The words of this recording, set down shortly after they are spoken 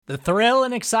The thrill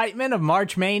and excitement of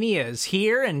March Mania is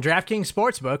here, and DraftKings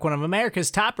Sportsbook, one of America's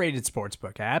top-rated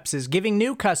sportsbook apps, is giving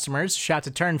new customers a shot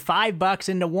to turn $5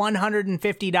 into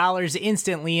 $150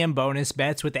 instantly in bonus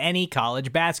bets with any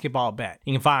college basketball bet.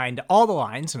 You can find all the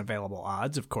lines and available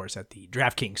odds, of course, at the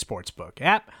DraftKings Sportsbook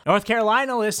app. North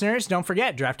Carolina listeners, don't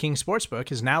forget, DraftKings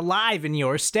Sportsbook is now live in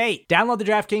your state. Download the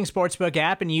DraftKings Sportsbook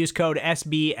app and use code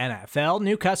SBNFL.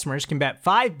 New customers can bet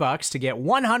 $5 to get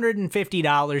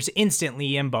 $150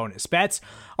 instantly in bonus bets,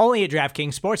 only at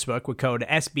DraftKings Sportsbook with code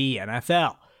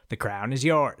SBNFL. The crown is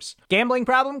yours. Gambling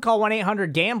problem? Call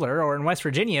 1-800-GAMBLER, or in West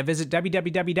Virginia, visit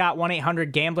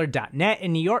www.1800gambler.net.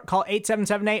 In New York, call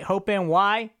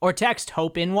 877-8-HOPE-NY or text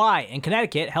HOPE-NY. In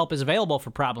Connecticut, help is available for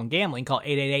problem gambling. Call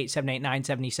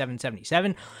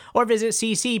 888-789-7777 or visit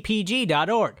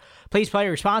ccpg.org. Please play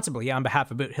responsibly on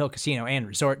behalf of Boot Hill Casino and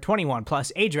Resort. 21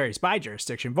 plus, age varies by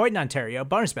jurisdiction. Void in Ontario.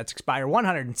 Bonus bets expire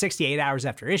 168 hours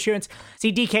after issuance.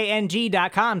 See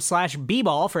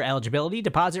dkng.com/bball for eligibility,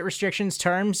 deposit restrictions,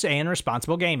 terms, and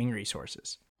responsible gaming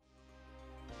resources.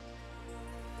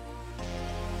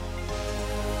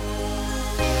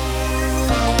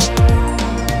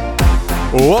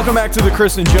 Welcome back to the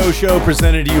Chris and Joe Show,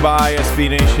 presented to you by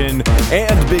SB Nation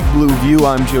and Big Blue View.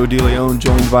 I'm Joe DeLeon,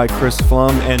 joined by Chris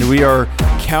Flum, and we are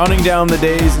counting down the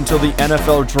days until the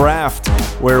NFL Draft,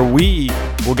 where we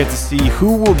will get to see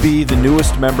who will be the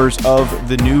newest members of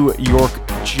the New York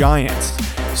Giants.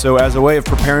 So as a way of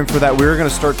preparing for that, we're going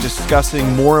to start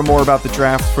discussing more and more about the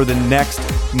draft for the next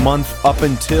month up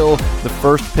until the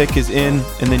first pick is in,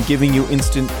 and then giving you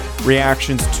instant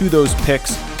reactions to those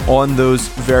picks on those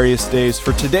various days.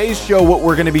 For today's show, what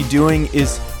we're going to be doing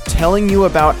is telling you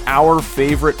about our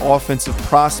favorite offensive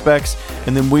prospects,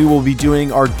 and then we will be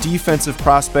doing our defensive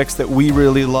prospects that we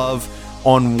really love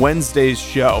on Wednesday's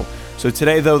show. So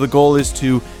today, though, the goal is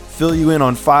to fill you in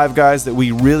on 5 guys that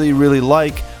we really, really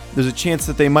like. There's a chance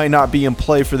that they might not be in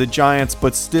play for the Giants,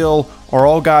 but still are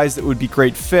all guys that would be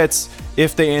great fits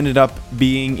if they ended up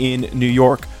being in New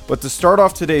York. But to start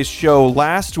off today's show,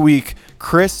 last week,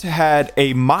 Chris had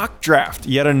a mock draft,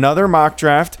 yet another mock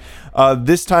draft.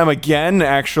 This time again,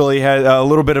 actually had a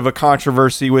little bit of a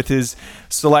controversy with his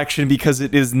selection because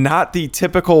it is not the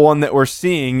typical one that we're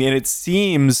seeing. And it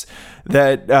seems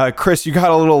that, Chris, you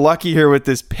got a little lucky here with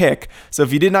this pick. So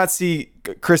if you did not see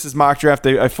Chris's mock draft,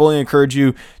 I fully encourage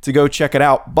you to go check it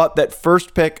out. But that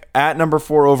first pick at number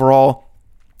 4 overall,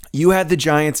 you had the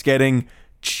Giants getting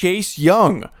Chase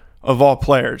Young, of all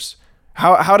players.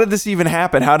 How did this even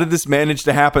happen? How did this manage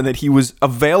to happen that he was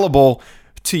available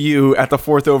to you at the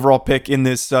 4th overall pick in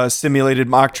this simulated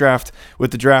mock draft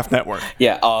with the Draft Network?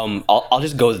 Yeah, I'll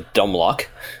just go with dumb luck.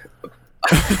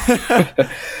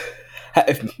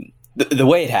 The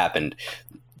way it happened,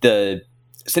 the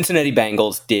Cincinnati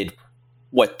Bengals did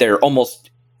what they're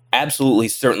almost absolutely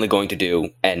certainly going to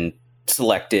do and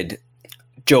selected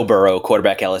Joe Burrow,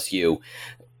 quarterback LSU,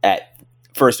 at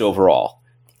 1st overall.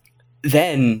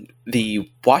 Then the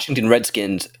Washington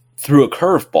Redskins threw a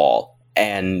curveball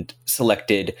and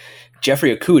selected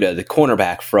Jeffrey Okudah, the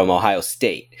cornerback from Ohio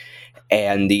State.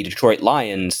 And the Detroit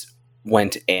Lions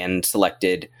went and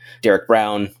selected Derek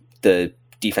Brown, the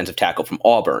defensive tackle from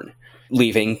Auburn,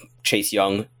 leaving Chase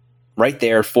Young right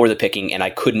there for the picking, and I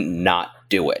couldn't not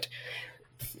do it.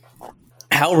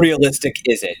 How realistic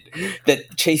is it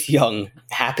that Chase Young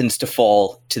happens to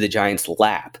fall to the Giants'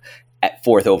 lap at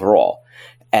 4th overall?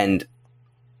 And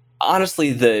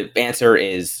honestly, the answer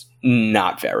is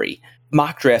not very.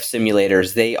 Mock draft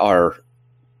simulators,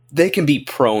 they can be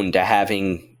prone to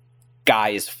having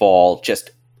guys fall just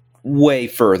way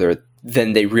further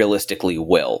than they realistically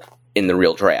will in the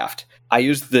real draft. I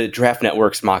use the Draft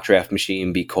Network's mock draft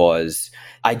machine because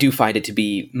I do find it to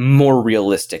be more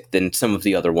realistic than some of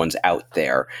the other ones out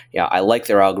there. Yeah, I like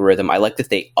their algorithm. I like that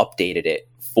they updated it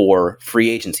for free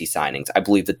agency signings. I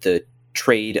believe that the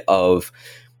trade of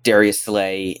Darius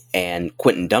Slay and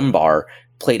Quentin Dunbar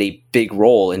played a big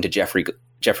role into Jeffrey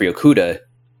Okudah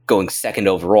going 2nd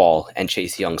overall and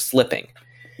Chase Young slipping.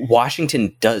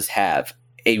 Washington does have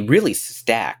a really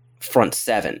stacked front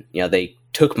 7. You know, they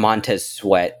took Montez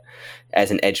Sweat as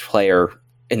an edge player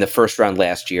in the 1st round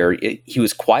last year. He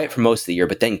was quiet for most of the year,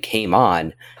 but then came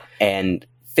on and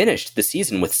finished the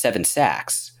season with 7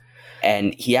 sacks.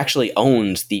 And he actually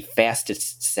owns the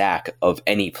fastest sack of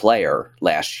any player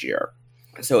last year.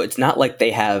 So it's not like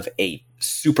they have a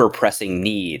super pressing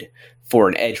need for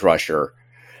an edge rusher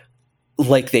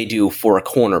like they do for a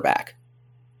cornerback.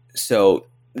 So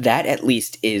that at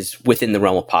least is within the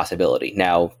realm of possibility.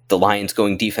 Now, the Lions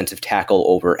going defensive tackle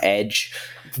over edge,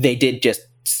 they did just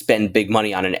spend big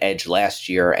money on an edge last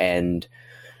year, and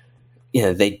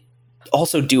they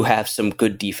also do have some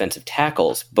good defensive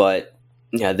tackles, but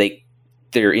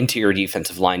their interior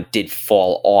defensive line did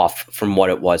fall off from what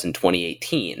it was in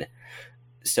 2018.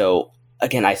 So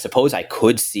again, I suppose I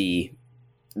could see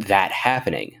that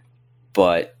happening,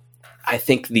 but I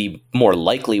think the more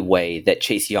likely way that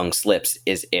Chase Young slips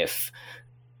is if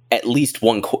at least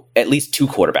two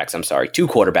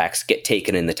quarterbacks get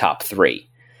taken in the top 3,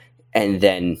 and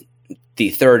then the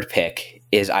third pick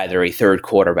is either a third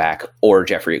quarterback or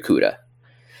Jeffrey Okudah.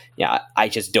 Yeah, I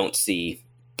just don't see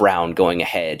Brown going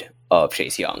ahead of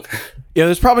Chase Young. Yeah,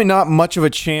 there's probably not much of a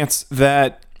chance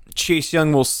that Chase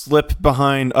Young will slip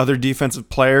behind other defensive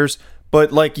players,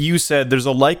 but like you said, there's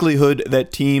a likelihood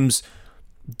that teams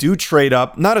do trade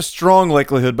up. Not a strong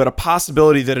likelihood, but a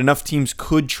possibility that enough teams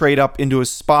could trade up into a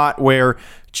spot where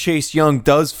Chase Young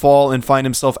does fall and find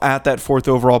himself at that 4th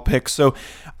overall pick. So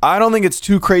I don't think it's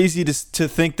too crazy to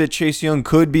think that Chase Young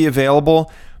could be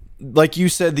available. Like you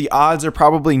said, the odds are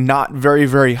probably not very,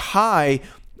 very high,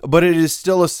 but it is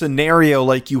still a scenario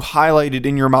like you highlighted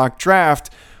in your mock draft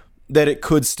that it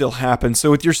could still happen.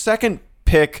 So with your second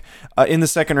pick in the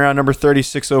second round, number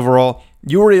 36 overall,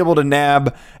 you were able to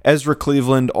nab Ezra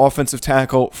Cleveland, offensive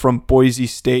tackle from Boise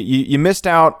State. You missed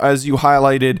out, as you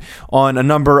highlighted, on a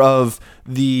number of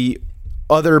the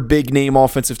other big name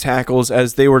offensive tackles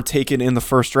as they were taken in the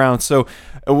first round. So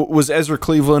was Ezra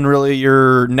Cleveland really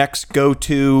your next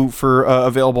go-to for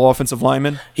available offensive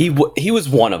linemen? He was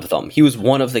one of them. He was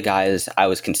one of the guys I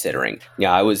was considering.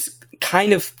 Yeah, I was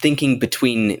kind of thinking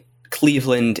between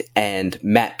Cleveland and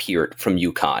Matt Peart from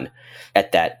UConn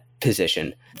at that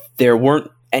position. There weren't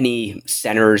any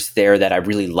centers there that I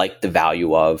really liked the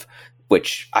value of,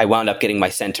 which I wound up getting my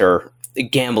center,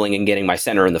 gambling and getting my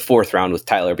center in the 4th round with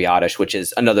Tyler Biadasz, which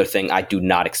is another thing I do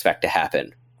not expect to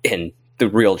happen in the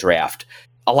real draft.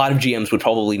 A lot of GMs would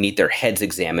probably need their heads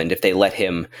examined if they let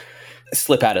him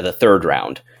slip out of the 3rd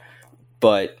round.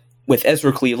 But with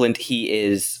Ezra Cleveland, he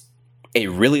is a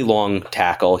really long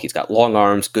tackle. He's got long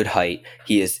arms, good height.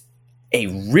 He is a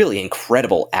really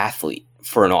incredible athlete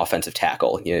for an offensive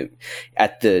tackle.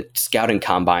 At the scouting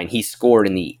combine, he scored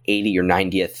in the 80 or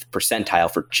 90th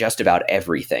percentile for just about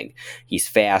everything. He's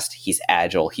fast, he's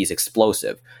agile, he's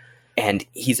explosive, and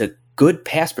he's a good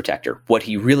pass protector. What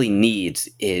he really needs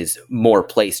is more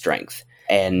play strength.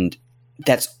 And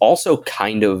that's also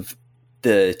kind of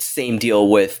the same deal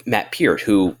with Matt Peart,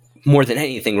 who more than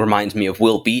anything reminds me of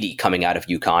Will Beatty coming out of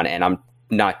UConn, and I'm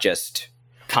not just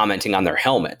commenting on their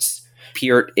helmets.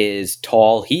 Peart is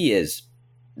tall. He is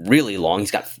really long.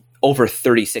 He's got over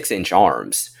 36-inch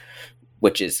arms,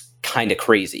 which is kind of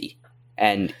crazy.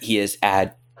 And he is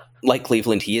like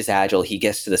Cleveland, he is agile. He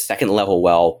gets to the second level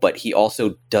well, but he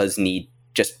also does need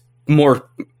just more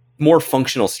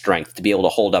functional strength to be able to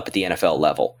hold up at the NFL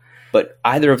level. But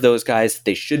either of those guys,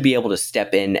 they should be able to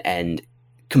step in and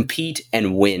compete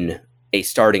and win a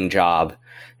starting job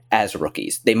as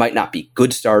rookies. They might not be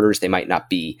good starters. They might not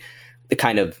be the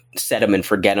kind of set them and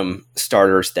forget them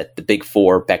starters that the big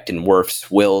 4, Becton, Wirfs,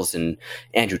 Wills, and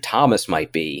Andrew Thomas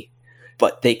might be,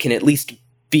 but they can at least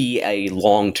be a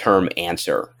long-term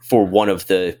answer for one of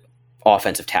the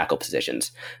offensive tackle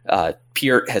positions.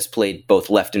 Peart has played both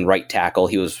left and right tackle.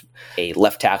 He was a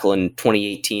left tackle in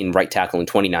 2018, right tackle in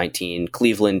 2019.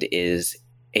 Cleveland is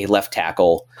a left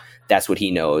tackle. That's what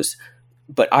he knows.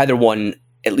 But either one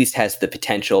at least has the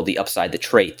potential, the upside, the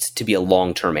traits to be a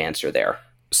long-term answer there.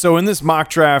 So in this mock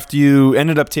draft, you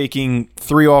ended up taking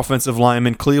 3 offensive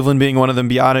linemen, Cleveland being one of them,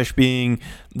 Biadasz being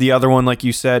the other one, like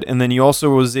you said, and then you also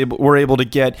were able to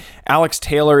get Alex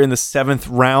Taylor in the 7th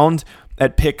round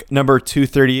at pick number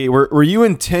 238. Were you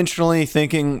intentionally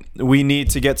thinking we need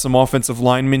to get some offensive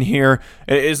linemen here?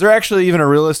 Is there actually even a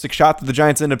realistic shot that the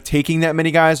Giants end up taking that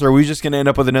many guys, or are we just going to end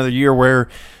up with another year where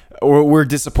we're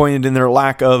disappointed in their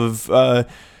lack of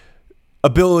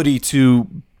ability to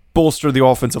bolster the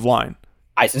offensive line?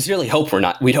 I sincerely hope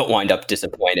we don't wind up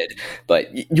disappointed, but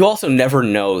you also never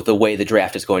know the way the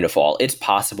draft is going to fall. It's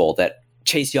possible that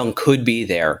Chase Young could be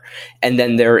there, and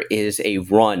then there is a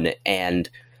run and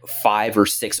 5 or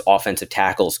 6 offensive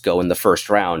tackles go in the first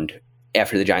round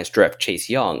after the Giants draft Chase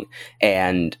Young,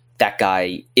 and that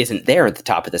guy isn't there at the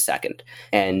top of the second.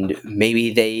 And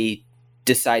maybe they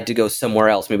decide to go somewhere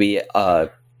else, maybe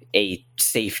a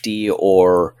safety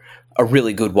or a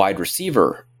really good wide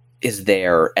receiver is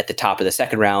there at the top of the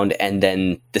second round, and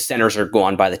then the centers are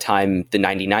gone by the time the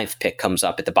 99th pick comes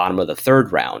up at the bottom of the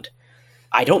 3rd round.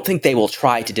 I don't think they will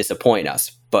try to disappoint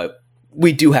us, but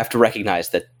we do have to recognize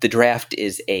that the draft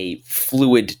is a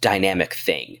fluid, dynamic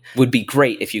thing. It would be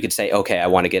great if you could say, okay, I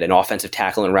want to get an offensive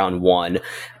tackle in round 1,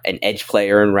 an edge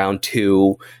player in round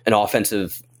 2, an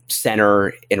offensive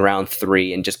center in round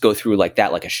 3 and just go through like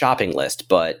that, like a shopping list.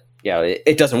 But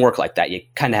it doesn't work like that. You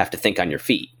kind of have to think on your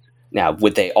feet. Now,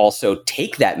 would they also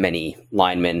take that many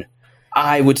linemen?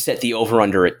 I would set the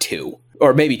over-under at 2,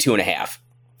 or maybe 2.5,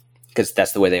 because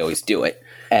that's the way they always do it.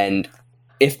 And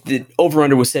if the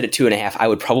over-under was set at 2.5, I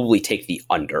would probably take the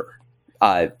under.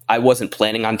 I wasn't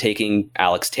planning on taking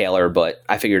Alex Taylor, but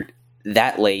I figured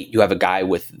that late, you have a guy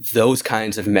with those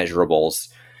kinds of measurables.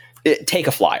 Take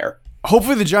a flyer.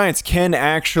 Hopefully the Giants can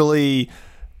actually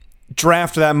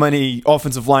draft that many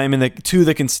offensive linemen,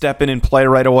 that can step in and play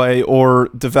right away or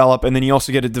develop, and then you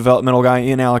also get a developmental guy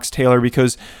in Alex Taylor,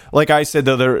 because like I said,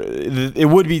 though, it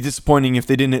would be disappointing if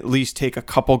they didn't at least take a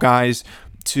couple guys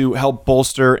to help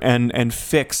bolster and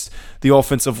fix the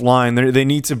offensive line. They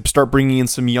need to start bringing in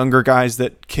some younger guys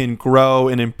that can grow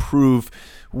and improve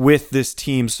with this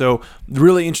team. So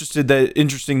really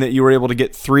interesting that you were able to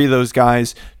get 3 of those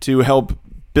guys to help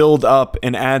build up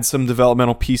and add some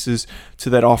developmental pieces to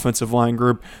that offensive line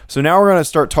group. So now we're going to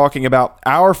start talking about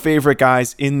our favorite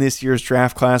guys in this year's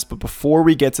draft class. But before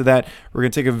we get to that, we're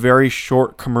going to take a very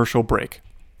short commercial break.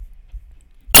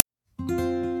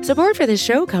 Support for this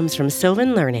show comes from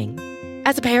Sylvan Learning.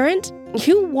 As a parent,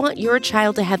 you want your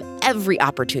child to have every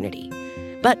opportunity,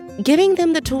 but giving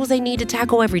them the tools they need to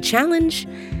tackle every challenge,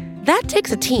 that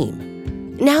takes a team.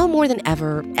 Now more than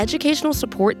ever, educational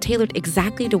support tailored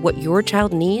exactly to what your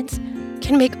child needs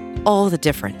can make all the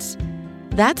difference.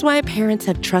 That's why parents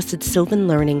have trusted Sylvan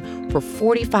Learning for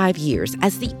 45 years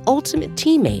as the ultimate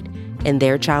teammate in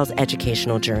their child's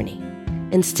educational journey,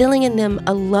 instilling in them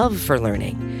a love for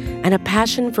learning and a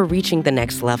passion for reaching the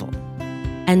next level.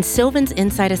 And Sylvan's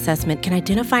Insight Assessment can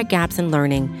identify gaps in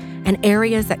learning and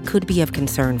areas that could be of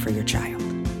concern for your child.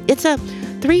 It's a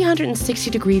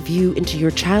 360-degree view into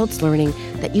your child's learning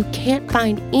that you can't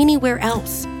find anywhere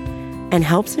else, and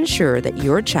helps ensure that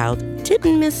your child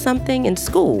didn't miss something in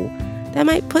school that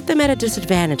might put them at a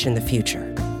disadvantage in the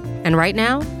future. And right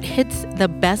now, it's the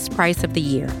best price of the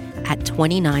year at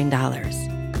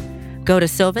 $29. Go to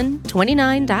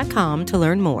sylvan29.com to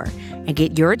learn more and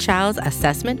get your child's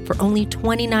assessment for only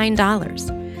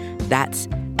 $29. That's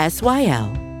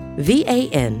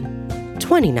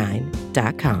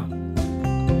SYLVAN29.com.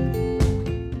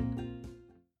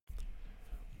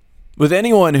 With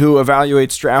anyone who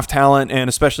evaluates draft talent, and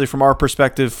especially from our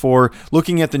perspective for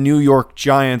looking at the New York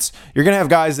Giants, you're going to have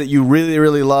guys that you really,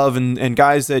 really love and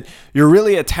guys that you're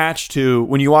really attached to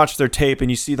when you watch their tape and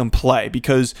you see them play,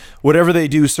 because whatever they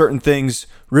do, certain things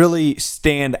really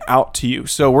stand out to you.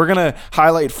 So we're going to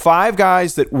highlight 5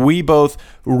 guys that we both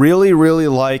really, really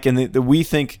like and that we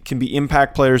think can be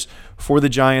impact players for the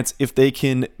Giants if they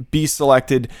can be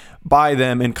selected by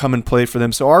them and come and play for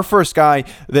them. So our first guy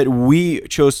that we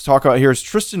chose to talk about here is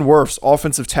Tristan Wirfs,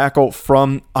 offensive tackle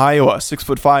from Iowa,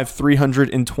 6'5",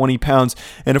 320 pounds.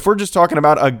 And if we're just talking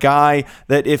about a guy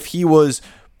that if he was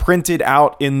printed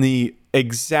out in the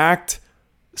exact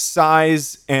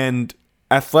size and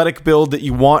athletic build that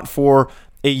you want for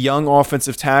a young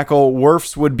offensive tackle,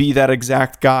 Wirfs would be that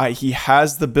exact guy. He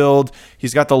has the build.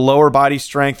 He's got the lower body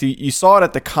strength. You saw it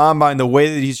at the combine, the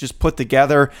way that he's just put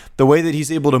together, the way that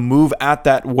he's able to move at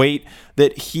that weight,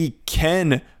 that he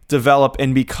can develop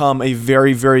and become a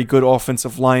very, very good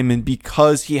offensive lineman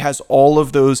because he has all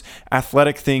of those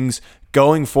athletic things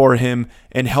going for him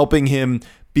and helping him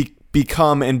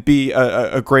become and be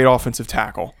a great offensive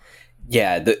tackle.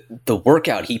 Yeah, the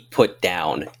workout he put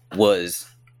down was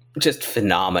just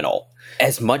phenomenal.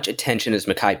 As much attention as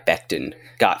Mekhi Becton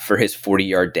got for his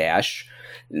 40-yard dash,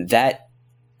 that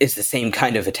is the same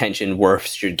kind of attention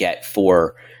Wirfs should get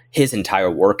for his entire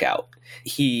workout.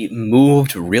 He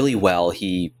moved really well.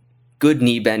 Good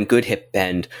knee bend, good hip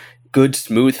bend, good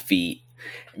smooth feet.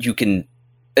 You can,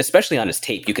 especially on his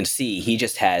tape, you can see he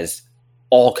just has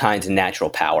all kinds of natural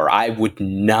power. I would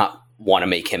not want to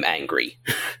make him angry.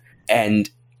 And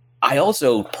I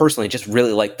also personally just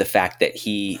really like the fact that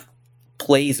he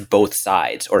plays both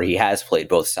sides, or he has played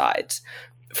both sides.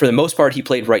 For the most part, he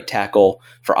played right tackle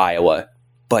for Iowa,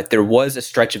 but there was a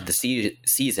stretch of the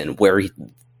season where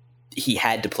he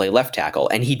had to play left tackle,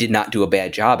 and he did not do a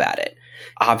bad job at it.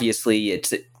 Obviously,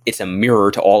 it's a mirror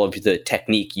to all of the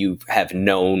technique you have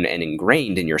known and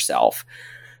ingrained in yourself,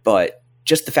 but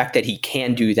just the fact that he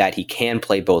can do that, he can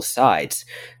play both sides,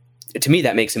 to me,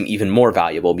 that makes him even more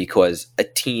valuable because a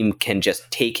team can just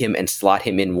take him and slot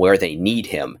him in where they need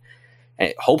him.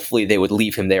 And hopefully they would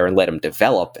leave him there and let him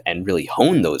develop and really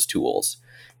hone those tools.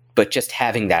 But just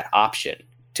having that option,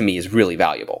 to me, is really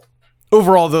valuable.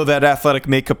 Overall, though, that athletic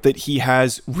makeup that he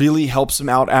has really helps him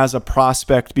out as a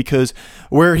prospect, because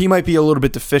where he might be a little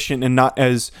bit deficient and not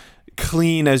as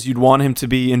clean as you'd want him to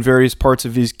be in various parts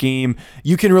of his game,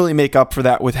 you can really make up for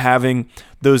that with having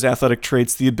those athletic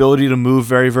traits. The ability to move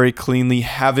very, very cleanly,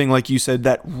 having, like you said,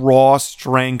 that raw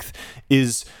strength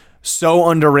is so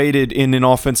underrated in an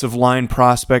offensive line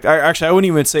prospect. I wouldn't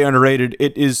even say underrated.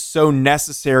 It is so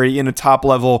necessary in a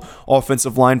top-level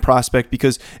offensive line prospect,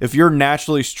 because if you're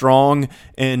naturally strong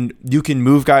and you can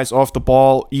move guys off the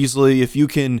ball easily, if you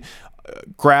can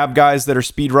grab guys that are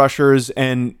speed rushers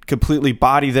and completely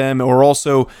body them, or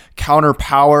also counter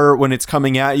power when it's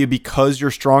coming at you because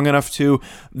you're strong enough to,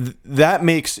 that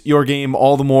makes your game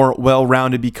all the more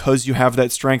well-rounded because you have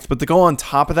that strength. But to go on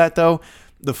top of that, though,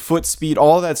 the foot speed,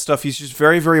 all that stuff, he's just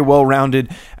very, very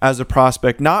well-rounded as a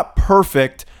prospect. Not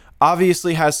perfect,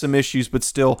 obviously has some issues, but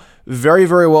still very,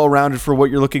 very well-rounded for what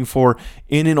you're looking for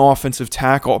in an offensive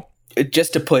tackle.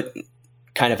 Just to put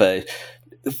kind of a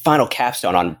final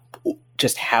capstone on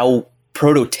just how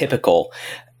prototypical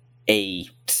a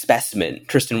specimen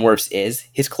Tristan Wirfs is,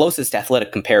 his closest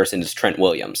athletic comparison is Trent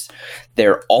Williams.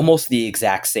 They're almost the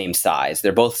exact same size.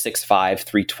 They're both 6'5",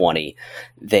 320.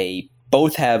 They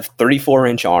both have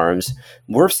 34-inch arms.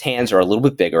 Wirfs' hands are a little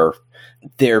bit bigger.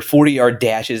 Their 40-yard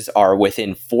dashes are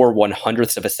within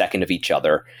 4/100ths of a second of each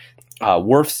other.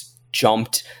 Wirfs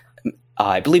jumped,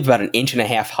 I believe, about 1.5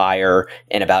 inches higher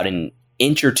and about an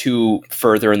inch or two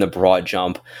further in the broad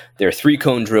jump. Their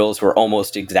 3-cone drills were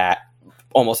almost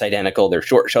identical. Their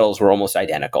short shuttles were almost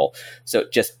identical. So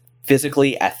just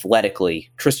physically, athletically,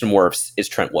 Tristan Wirfs is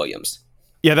Trent Williams.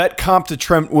 Yeah, that comp to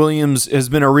Trent Williams has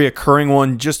been a reoccurring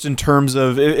one, just in terms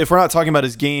of, if we're not talking about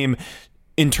his game,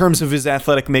 in terms of his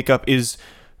athletic makeup is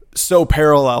so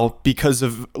parallel because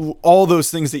of all those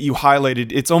things that you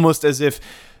highlighted. It's almost as if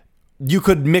you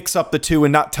could mix up the two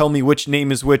and not tell me which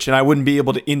name is which, and I wouldn't be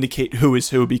able to indicate who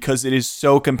is who because it is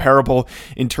so comparable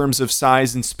in terms of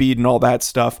size and speed and all that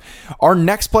stuff. Our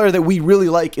next player that we really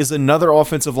like is another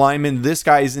offensive lineman. This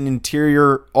guy is an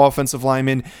interior offensive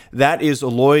lineman. That is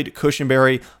Lloyd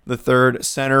Cushenberry, the third,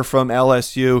 center from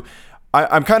LSU.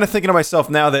 I'm kind of thinking to myself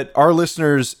now that our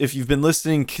listeners, if you've been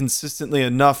listening consistently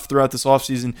enough throughout this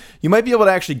offseason, you might be able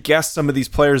to actually guess some of these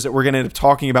players that we're going to end up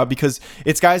talking about, because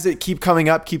it's guys that keep coming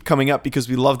up because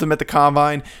we loved them at the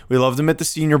Combine, we loved them at the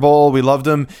Senior Bowl, we loved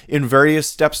them in various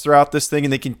steps throughout this thing,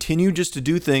 and they continue just to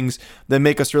do things that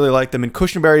make us really like them. And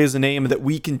Cushenberry is a name that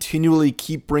we continually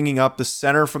keep bringing up, the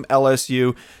center from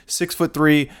LSU,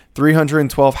 6'3",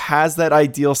 312, has that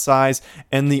ideal size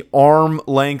and the arm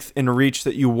length and reach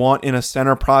that you want in a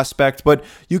center prospect, but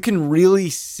you can really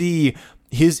see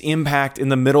his impact in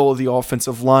the middle of the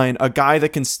offensive line. A guy that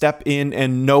can step in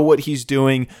and know what he's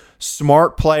doing,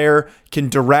 smart player, can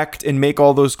direct and make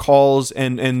all those calls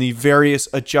and the various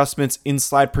adjustments in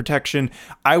slide protection.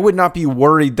 I would not be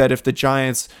worried that if the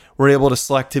Giants were able to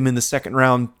select him in the second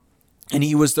round and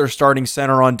he was their starting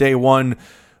center on day one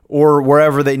or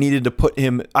wherever they needed to put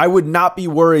him, I would not be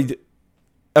worried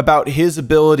about his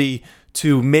ability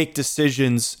to make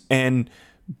decisions and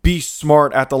be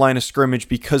smart at the line of scrimmage,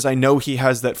 because I know he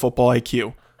has that football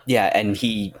IQ. Yeah, and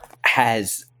he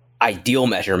has ideal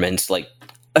measurements, like,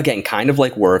 again, kind of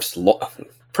like Wirfs,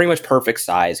 pretty much perfect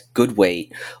size, good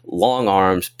weight, long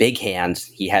arms, big hands.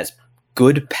 He has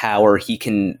good power. He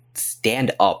can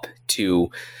stand up to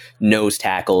nose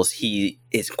tackles. He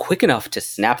is quick enough to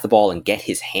snap the ball and get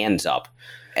his hands up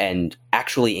and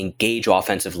actually engage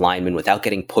offensive linemen without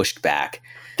getting pushed back.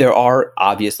 There are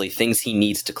obviously things he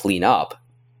needs to clean up,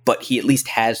 but he at least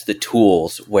has the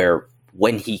tools where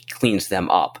when he cleans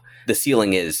them up, the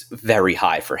ceiling is very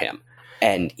high for him.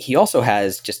 And he also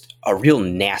has just a real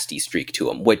nasty streak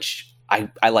to him, which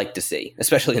I like to see,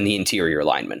 especially in the interior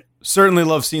linemen. Certainly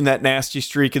love seeing that nasty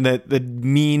streak and that the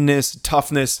meanness,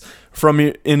 toughness from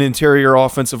an interior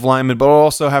offensive lineman, but I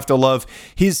also have to love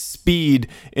his speed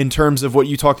in terms of what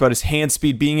you talked about, his hand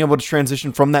speed, being able to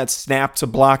transition from that snap to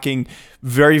blocking.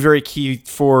 Very, very key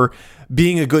for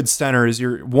being a good center is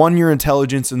your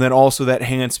intelligence, and then also that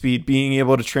hand speed, being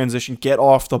able to transition, get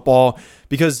off the ball,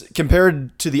 because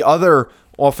compared to the other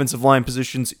offensive line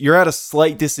positions, you're at a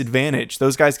slight disadvantage.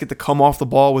 Those guys get to come off the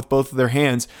ball with both of their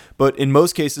hands, but in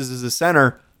most cases as a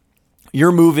center,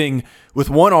 you're moving with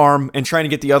one arm and trying to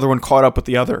get the other one caught up with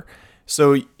the other.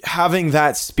 So having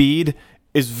that speed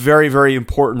is very, very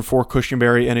important for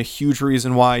Cushenberry and a huge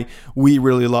reason why we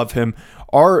really love him.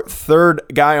 Our third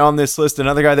guy on this list,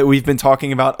 another guy that we've been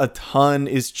talking about a ton,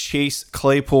 is Chase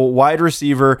Claypool, wide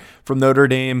receiver from Notre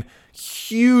Dame.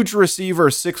 Huge receiver,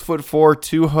 6'4",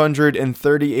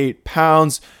 238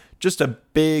 pounds. Just a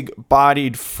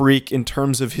big-bodied freak in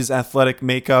terms of his athletic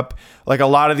makeup. Like a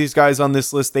lot of these guys on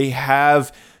this list, they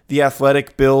have the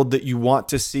athletic build that you want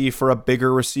to see for a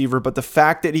bigger receiver, but the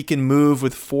fact that he can move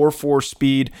with 4.4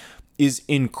 speed, is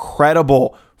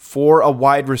incredible for a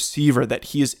wide receiver, that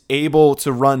he is able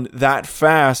to run that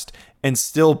fast and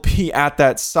still be at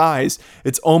that size.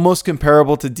 It's almost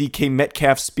comparable to DK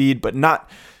Metcalf's speed, but not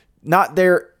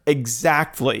there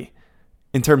exactly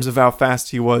in terms of how fast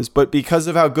he was. But because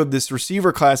of how good this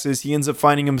receiver class is, he ends up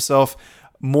finding himself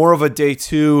more of a day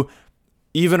 2,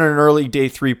 even an early day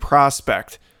 3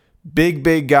 prospect.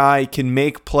 Big guy, can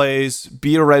make plays,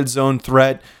 be a red zone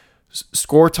threat,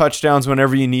 score touchdowns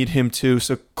whenever you need him to.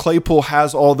 So Claypool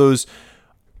has all those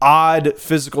odd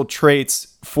physical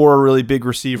traits for a really big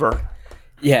receiver.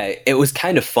 Yeah, it was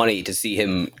kind of funny to see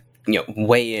him,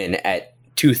 weigh in at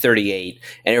 238,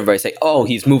 and everybody say, "Oh,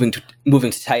 he's moving to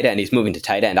tight end. He's moving to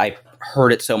tight end." I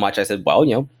heard it so much. I said,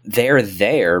 "Well, they're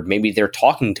there. Maybe they're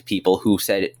talking to people who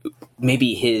said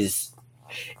maybe his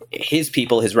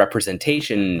people, his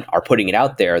representation, are putting it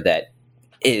out there that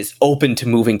is open to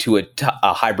moving to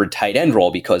a hybrid tight end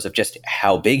role because of just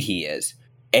how big he is."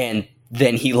 And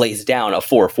then he lays down a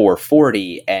 4.4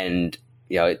 40, and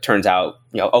it turns out,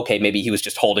 okay, maybe he was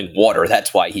just holding water.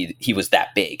 That's why he was that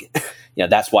big.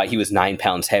 That's why he was 9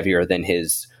 pounds heavier than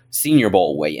his Senior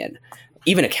Bowl weigh-in.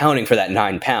 Even accounting for that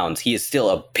 9 pounds, he is still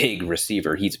a big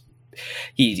receiver.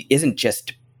 He isn't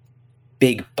just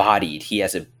big-bodied. He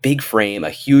has a big frame, a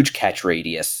huge catch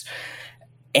radius,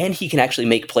 and he can actually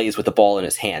make plays with the ball in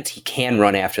his hands. He can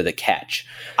run after the catch.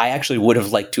 I actually would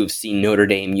have liked to have seen Notre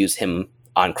Dame use him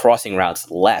on crossing routes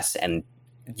less and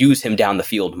use him down the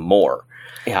field more.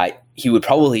 He would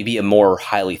probably be a more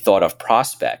highly thought of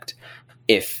prospect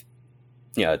if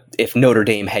Notre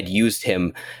Dame had used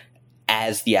him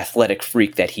as the athletic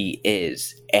freak that he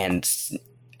is and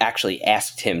actually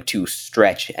asked him to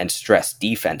stretch and stress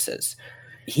defenses.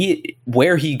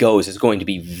 Where he goes is going to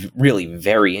be really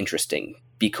very interesting,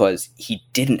 because he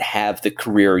didn't have the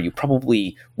career you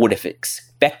probably would have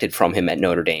expected from him at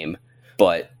Notre Dame.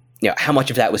 But how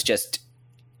much of that was just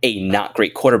a not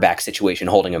great quarterback situation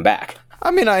holding him back? I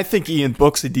mean, I think Ian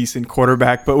Book's a decent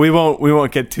quarterback, but we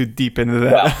won't get too deep into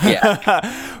that. Well,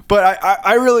 yeah. But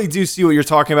I really do see what you're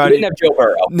talking about. He didn't have Joe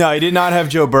Burrow. No, he did not have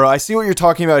Joe Burrow. I see what you're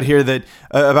talking about here, that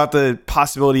about the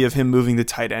possibility of him moving to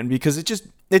tight end, because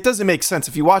it doesn't make sense.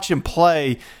 If you watch him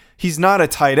play, he's not a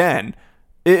tight end.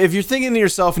 If you're thinking to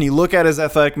yourself and you look at his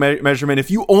athletic measurement, if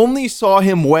you only saw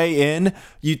him weigh in,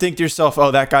 you think to yourself,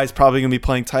 oh, that guy's probably going to be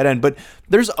playing tight end. But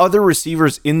there's other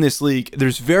receivers in this league.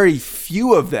 There's very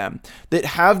few of them that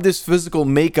have this physical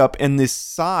makeup and this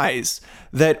size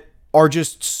that are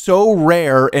just so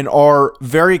rare and are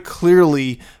very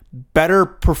clearly better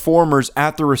performers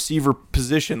at the receiver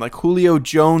position. Like Julio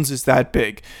Jones is that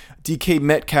big. DK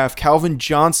Metcalf, Calvin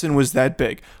Johnson was that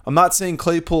big. I'm not saying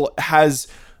Claypool has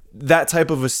that type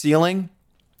of a ceiling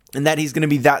and that he's going to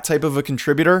be that type of a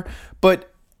contributor,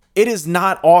 but it is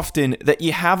not often that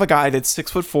you have a guy that's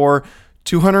 6'4",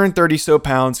 230 so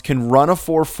pounds, can run a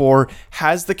 4.4,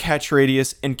 has the catch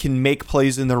radius, and can make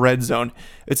plays in the red zone.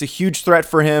 It's a huge threat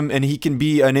for him, and he can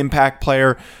be an impact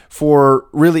player for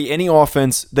really any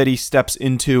offense that he steps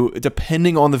into,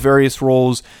 depending on the various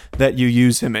roles that you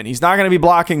use him in. He's not going to be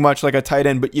blocking much like a tight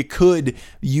end, but you could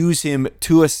use him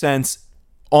to a sense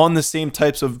on the same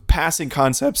types of passing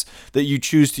concepts that you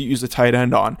choose to use a tight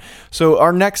end on. So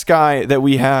our next guy that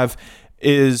we have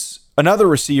is another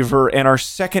receiver and our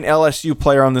second LSU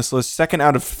player on this list, second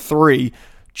out of 3,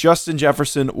 Justin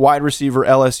Jefferson, wide receiver,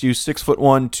 LSU,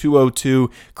 6'1", 202.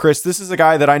 Chris, this is a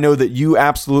guy that I know that you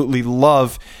absolutely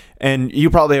love, and you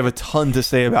probably have a ton to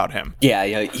say about him.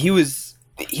 Yeah, he was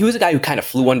a guy who kind of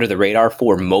flew under the radar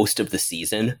for most of the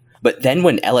season, but then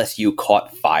when LSU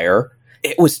caught fire,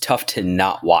 it was tough to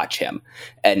not watch him.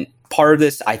 And part of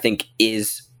this, I think,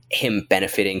 is him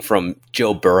benefiting from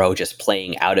Joe Burrow just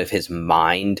playing out of his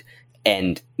mind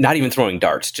and not even throwing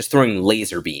darts, just throwing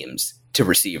laser beams to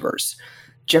receivers.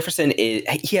 Jefferson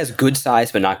he has good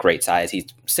size, but not great size. He's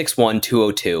 6'1",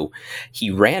 202. He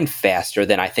ran faster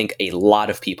than I think a lot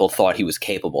of people thought he was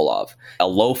capable of. A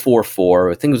low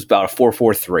 4.4, I think it was about a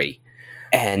 4.43.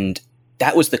 And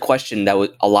that was the question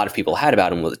that a lot of people had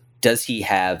about him, was, does he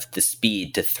have the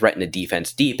speed to threaten a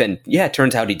defense deep? And yeah, it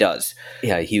turns out he does.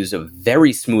 Yeah, he was a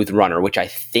very smooth runner, which I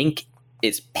think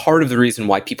is part of the reason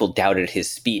why people doubted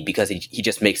his speed, because he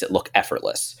just makes it look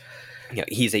effortless.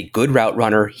 He's a good route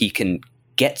runner. He can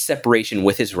get separation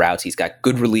with his routes. He's got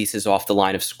good releases off the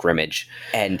line of scrimmage.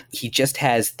 And he just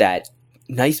has that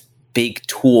nice big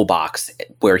toolbox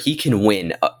where he can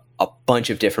win a bunch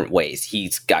of different ways.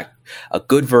 He's got a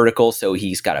good vertical, so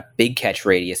he's got a big catch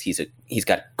radius. He's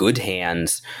got good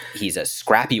hands. He's a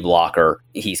scrappy blocker.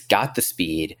 He's got the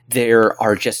speed. There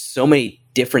are just so many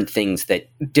different things,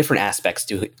 different aspects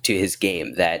to his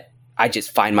game, that I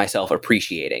just find myself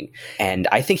appreciating. And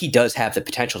I think he does have the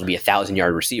potential to be a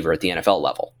 1,000-yard receiver at the NFL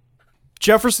level.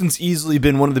 Jefferson's easily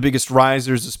been one of the biggest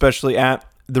risers, especially at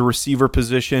the receiver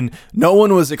position. No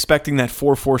one was expecting that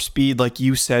 4.4 speed, like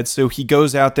you said. So he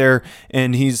goes out there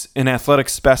and he's an athletic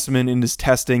specimen in his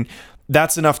testing.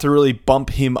 That's enough to really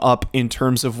bump him up in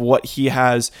terms of what he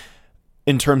has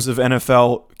in terms of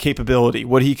NFL capability,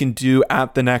 what he can do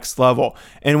at the next level.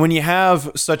 And when you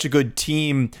have such a good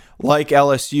team like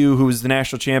LSU, who is the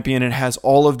national champion and has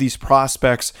all of these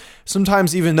prospects,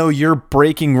 sometimes even though you're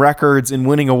breaking records and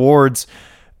winning awards,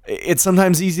 it's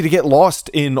sometimes easy to get lost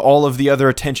in all of the other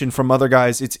attention from other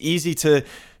guys. It's easy to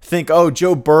think, oh,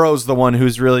 Joe Burrow's the one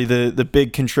who's really the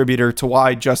big contributor to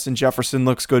why Justin Jefferson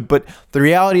looks good. But the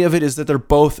reality of it is that they're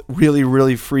both really,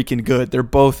 really freaking good. They're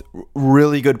both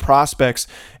really good prospects.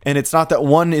 And it's not that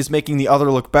one is making the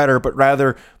other look better, but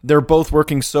rather they're both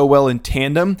working so well in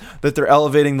tandem that they're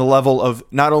elevating the level of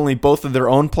not only both of their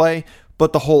own play,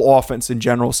 but the whole offense in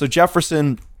general. So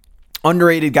Jefferson,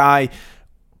 underrated guy,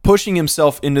 pushing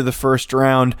himself into the first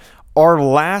round. Our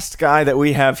last guy that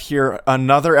we have here,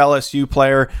 another LSU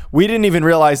player. We didn't even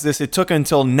realize this. It took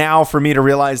until now for me to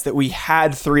realize that we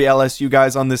had 3 LSU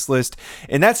guys on this list.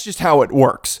 And that's just how it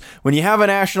works. When you have a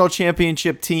national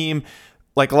championship team,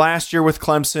 like last year with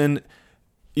Clemson,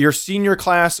 your senior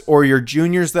class or your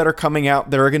juniors that are coming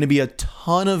out, there are going to be a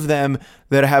ton of them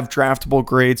that have draftable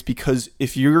grades, because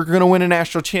if you're going to win a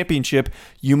national championship,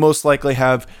 you most likely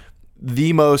have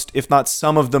the most, if not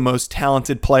some of the most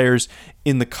talented players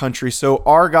in the country. So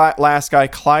our last guy,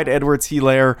 Clyde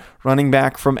Edwards-Helaire, running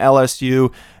back from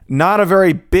LSU, not a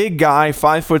very big guy,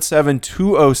 5'7",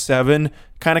 207,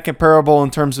 kind of comparable in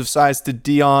terms of size to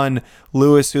Dion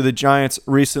Lewis, who the Giants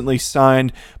recently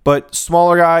signed, but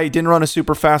smaller guy, didn't run a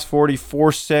super fast 40,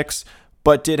 4.6,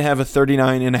 but did have a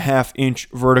 39.5-inch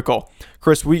vertical.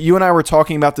 Chris, you and I were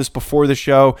talking about this before the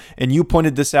show, and you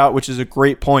pointed this out, which is a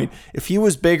great point. If he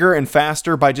was bigger and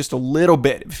faster by just a little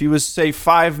bit, if he was, say,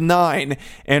 5'9",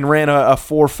 and ran a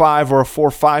 4.5 or a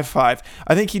 4.55,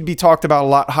 I think he'd be talked about a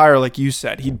lot higher, like you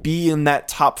said. He'd be in that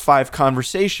top 5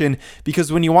 conversation,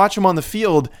 because when you watch him on the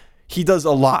field, he does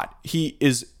a lot. He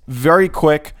is very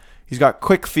quick. He's got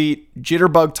quick feet,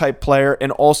 jitterbug type player,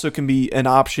 and also can be an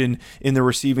option in the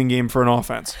receiving game for an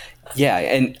offense. Yeah,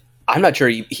 and I'm not sure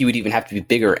he would even have to be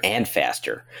bigger and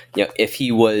faster. You know, if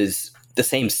he was the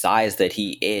same size that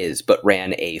he is, but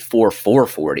ran a 4.4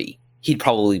 40, he'd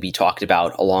probably be talked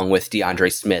about along with DeAndre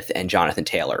Smith and Jonathan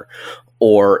Taylor.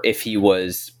 Or if he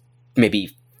was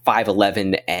maybe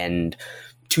 5'11 and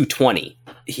 220,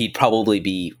 he'd probably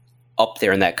be up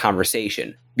there in that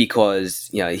conversation, because,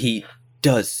 you know, he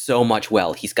does so much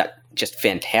well. He's got just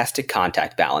fantastic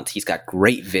contact balance. He's got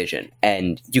great vision,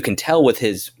 and you can tell with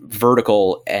his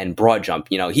vertical and broad jump.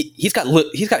 You know, he's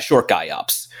got short guy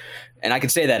ups, and I can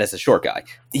say that as a short guy.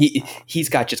 He's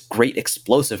got just great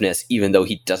explosiveness, even though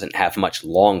he doesn't have much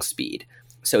long speed.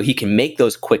 So he can make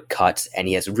those quick cuts, and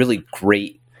he has really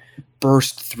great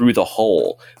burst through the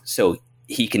hole. So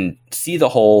he can see the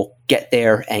hole, get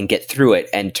there, and get through it,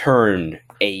 and turn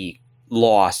a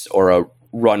loss or a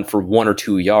run for 1 or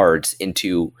 2 yards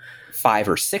into 5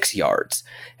 or 6 yards.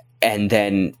 And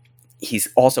then he's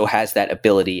also has that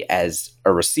ability as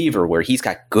a receiver where he's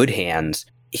got good hands.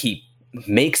 He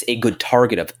makes a good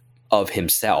target of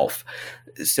himself,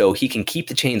 so he can keep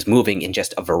the chains moving in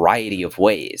just a variety of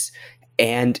ways.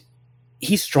 And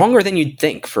he's stronger than you'd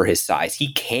think for his size.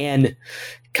 He can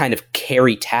kind of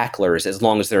carry tacklers as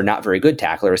long as they're not very good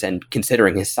tacklers. And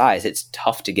considering his size, it's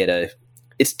tough to get a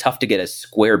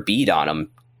square beat on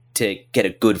him to get a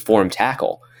good form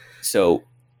tackle. So,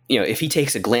 you know, if he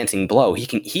takes a glancing blow, he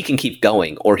can keep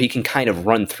going, or he can kind of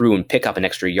run through and pick up an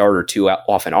extra yard or two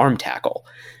off an arm tackle.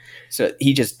 So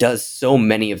he just does so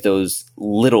many of those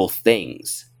little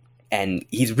things, and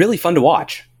he's really fun to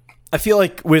watch. I feel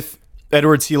like with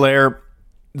Edwards-Helaire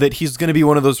that he's going to be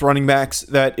one of those running backs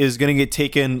that is going to get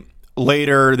taken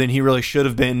later than he really should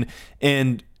have been,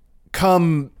 and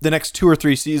come the next 2 or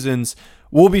 3 seasons,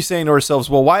 we'll be saying to ourselves,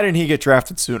 well, why didn't he get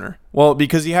drafted sooner? Well,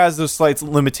 because he has those slight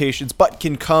limitations, but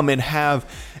can come and have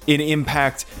an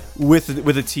impact with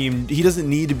a team. He doesn't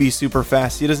need to be super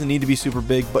fast. He doesn't need to be super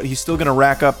big, but he's still going to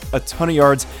rack up a ton of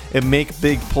yards and make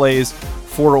big plays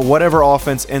for whatever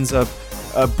offense ends up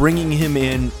bringing him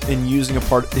in and using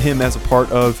him as a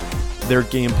part of their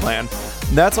game plan.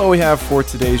 That's all we have for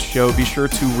today's show. Be sure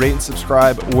to rate and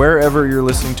subscribe wherever you're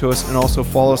listening to us, and also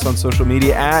follow us on social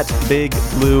media at Big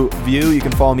Blue View. You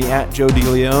can follow me at Joe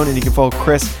DeLeon, and you can follow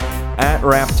Chris at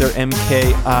Raptor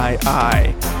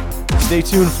MKII. Stay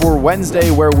tuned for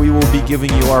Wednesday, where we will be giving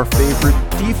you our favorite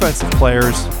defensive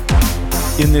players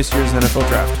in this year's NFL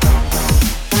Draft.